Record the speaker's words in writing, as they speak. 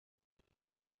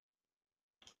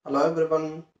Hello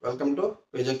everyone, welcome to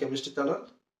PJ Chemistry channel.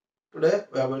 Today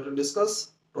we are going to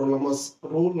discuss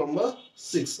rule number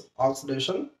 6,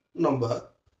 oxidation number,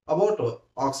 about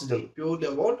oxygen, purely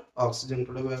about oxygen.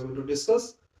 Today we are going to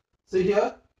discuss. See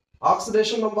here,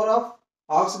 oxidation number of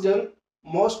oxygen,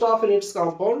 most of its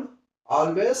compound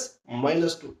always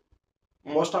 -2.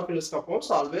 Most of its compounds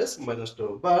always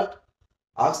 -2. But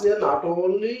oxygen not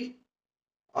only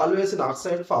always in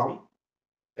oxide form,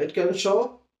 it can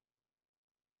show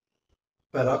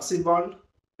peroxy bond,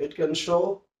 it can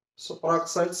show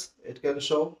superoxides, it can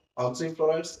show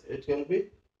oxyfluorides, it can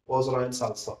be ozonides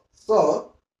also.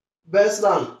 So, based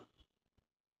on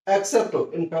except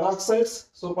in peroxides,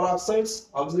 superoxides,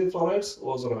 oxyfluorides,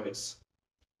 ozonides.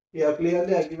 Here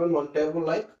clearly I given one table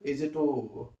like easy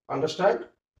to understand.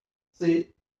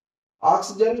 See,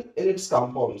 oxygen in its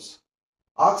compounds.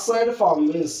 Oxide form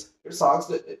means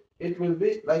it will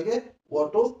be like a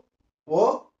O2,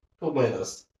 O2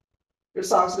 minus.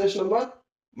 Its oxidation number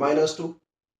 -2.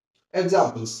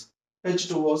 Examples: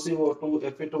 H2O, CO2,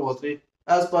 Fe2O3.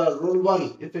 As per rule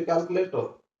 1, if you calculate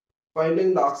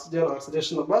finding the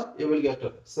oxidation number, you will get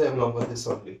same number this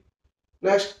only.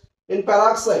 Next, in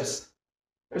peroxides,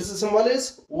 its symbol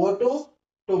is O2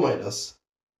 2 minus.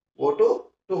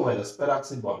 O2 2 minus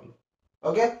peroxide bond.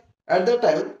 Okay. At that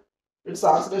time, its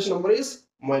oxidation number is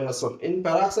 -1. In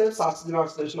peroxides,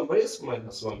 oxidation number is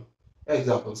 -1.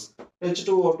 Examples: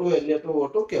 H2O2,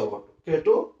 Na2O2, KO2,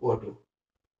 K2O2.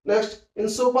 Next, in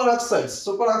superoxide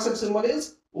symbol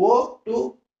is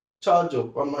O2 charge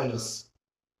 1 minus.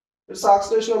 Its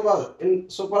oxidation number in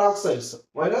superoxides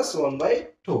 -1 by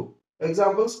 2.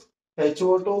 Examples: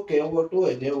 HO2, KO2,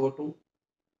 NaO2,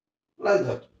 like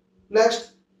that.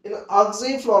 Next, in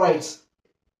oxyfluorides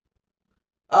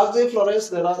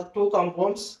there are two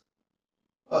compounds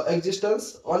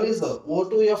existence. One is the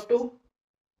O2F2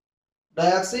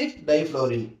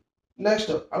 difluorine. Next,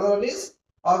 another one is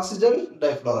oxygen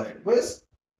difluoride, means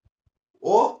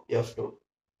OF2.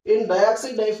 In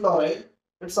difluoride,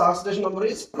 its oxidation number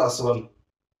is +1.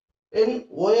 In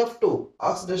OF2,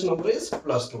 oxidation number is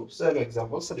 +2. Same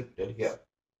examples repeated here.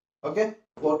 Okay,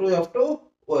 O2F2,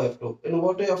 OF2. In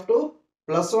O2F2,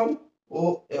 +1,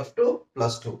 OF2,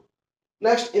 +2.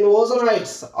 Next, in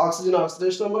ozonides, oxygen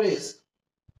oxidation number is,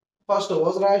 first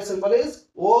ozonide symbol is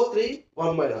O3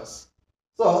 1 minus.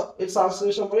 So its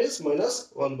oxidation number is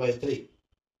 -1 by 3.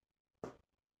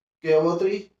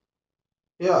 KO3,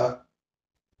 here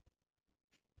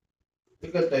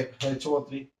you can take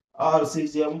HO3 or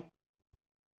cesium,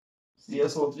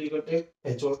 CSO3 you can take,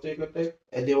 HO3 you can take,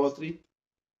 NaO3.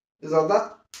 These are the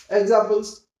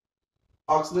examples,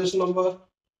 oxidation number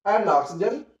and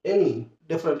oxygen in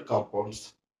different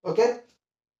compounds. Okay,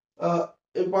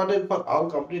 important for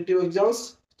all competitive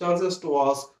exams, chances to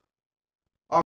ask